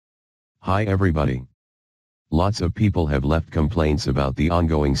Hi everybody. Lots of people have left complaints about the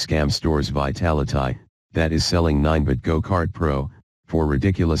ongoing scam stores Vitality, that is selling 9-bit Go-kart Pro, for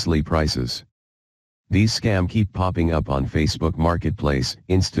ridiculously prices. These scams keep popping up on Facebook Marketplace,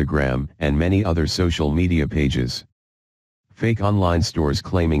 Instagram, and many other social media pages. Fake online stores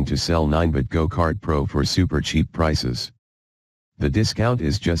claiming to sell 9-bit Go-kart Pro for super cheap prices. The discount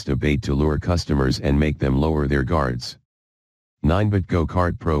is just a bait to lure customers and make them lower their guards. 9-bit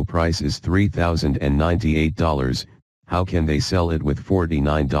Go-kart Pro price is $3,098, how can they sell it with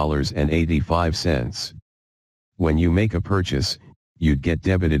 $49.85? When you make a purchase, you'd get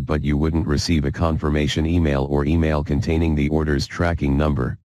debited but you wouldn't receive a confirmation email or email containing the order's tracking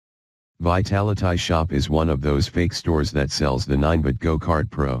number. Vitality Shop is one of those fake stores that sells the 9-bit Go-kart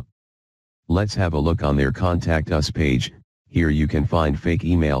Pro. Let's have a look on their Contact Us page. Here you can find fake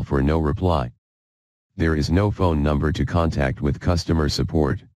email for no reply. There is no phone number to contact with customer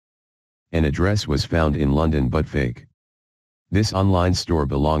support. An address was found in London but fake. This online store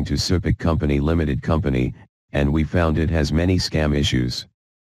belonged to Supic Company Limited Company, and we found it has many scam issues.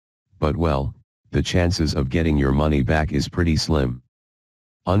 But well, the chances of getting your money back is pretty slim.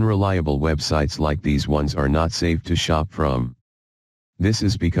 Unreliable websites like these ones are not safe to shop from. This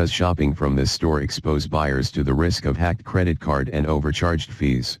is because shopping from this store exposes buyers to the risk of hacked credit card and overcharged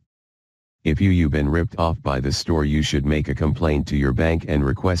fees. If you've been ripped off by the store, you should make a complaint to your bank and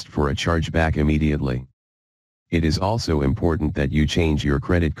request for a chargeback immediately. It is also important that you change your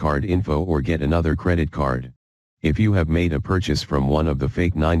credit card info or get another credit card. If you have made a purchase from one of the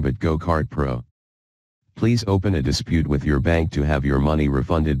fake 9-bit Go-kart Pro, please open a dispute with your bank to have your money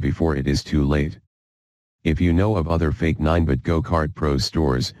refunded before it is too late. If you know of other fake 9-bit Go-kart Pro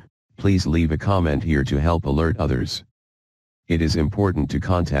stores, please leave a comment here to help alert others. It is important to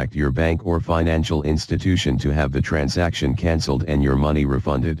contact your bank or financial institution to have the transaction cancelled and your money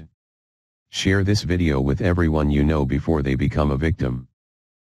refunded. Share this video with everyone you know before they become a victim.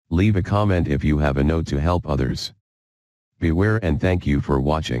 Leave a comment if you have a note to help others. Beware and thank you for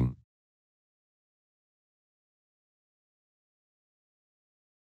watching.